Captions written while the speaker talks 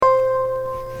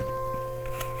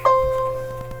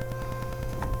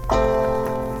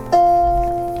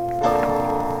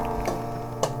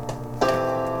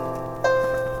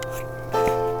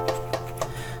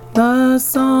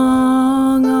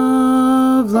song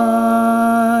of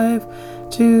life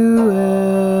to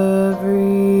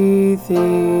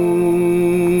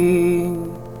everything.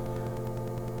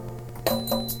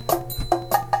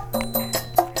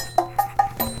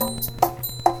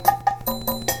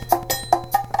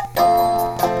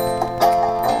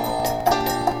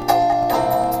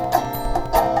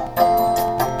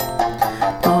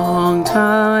 Long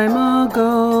time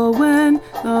ago, when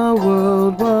the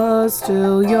world was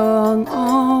still young,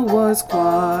 all was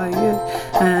quiet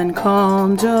and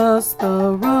calm, just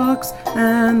the rocks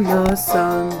and the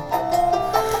sun.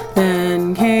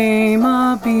 Then came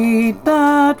a beat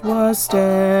that was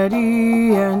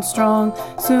steady and strong.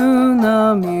 Soon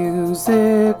the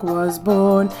music was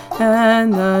born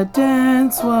and the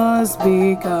dance was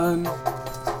begun.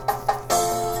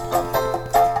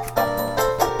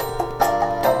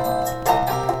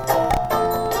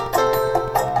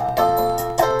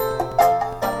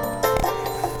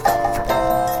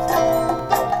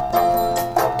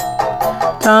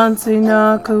 Dansi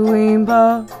na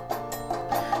kuimba,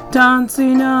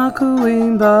 dansi na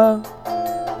kuimba,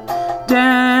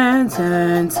 dance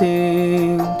and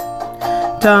sing.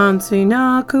 Dansi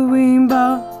na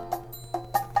kuimba.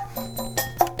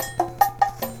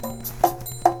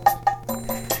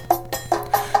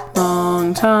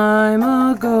 Long time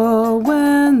ago,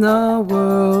 when the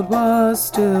world was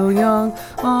still young,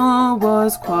 all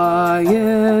was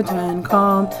quiet and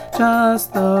calm,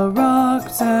 just the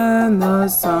rocks and the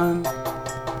sun.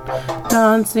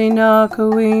 Dansi na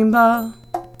kuimba,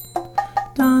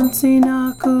 dansi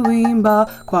na kuimba,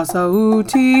 kwa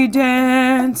sauti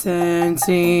dance and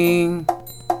sing.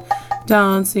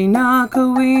 Dansi na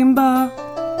kuimba,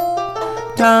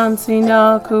 dansi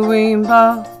na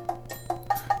kuimba,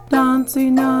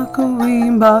 dansi na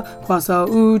kuimba, kwa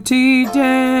sauti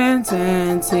dance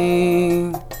and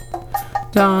sing.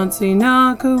 Dansi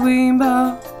na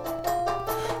kuimba.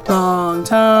 Long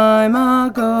time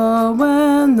ago,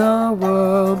 when the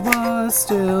world was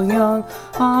still young,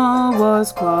 all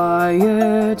was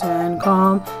quiet and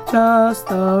calm, just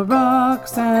the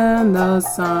rocks and the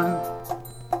sun.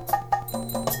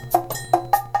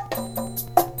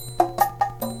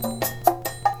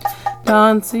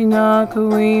 Dansi na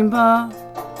kuimba,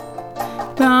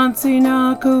 dansi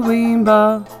na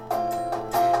kuimba,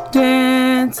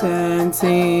 dance and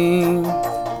sing.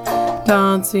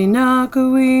 Dansi na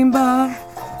kuimba,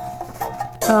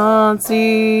 dansi,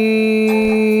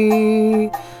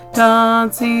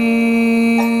 dansi,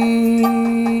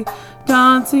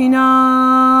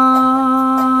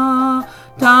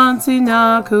 dansi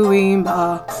na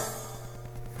kuimba.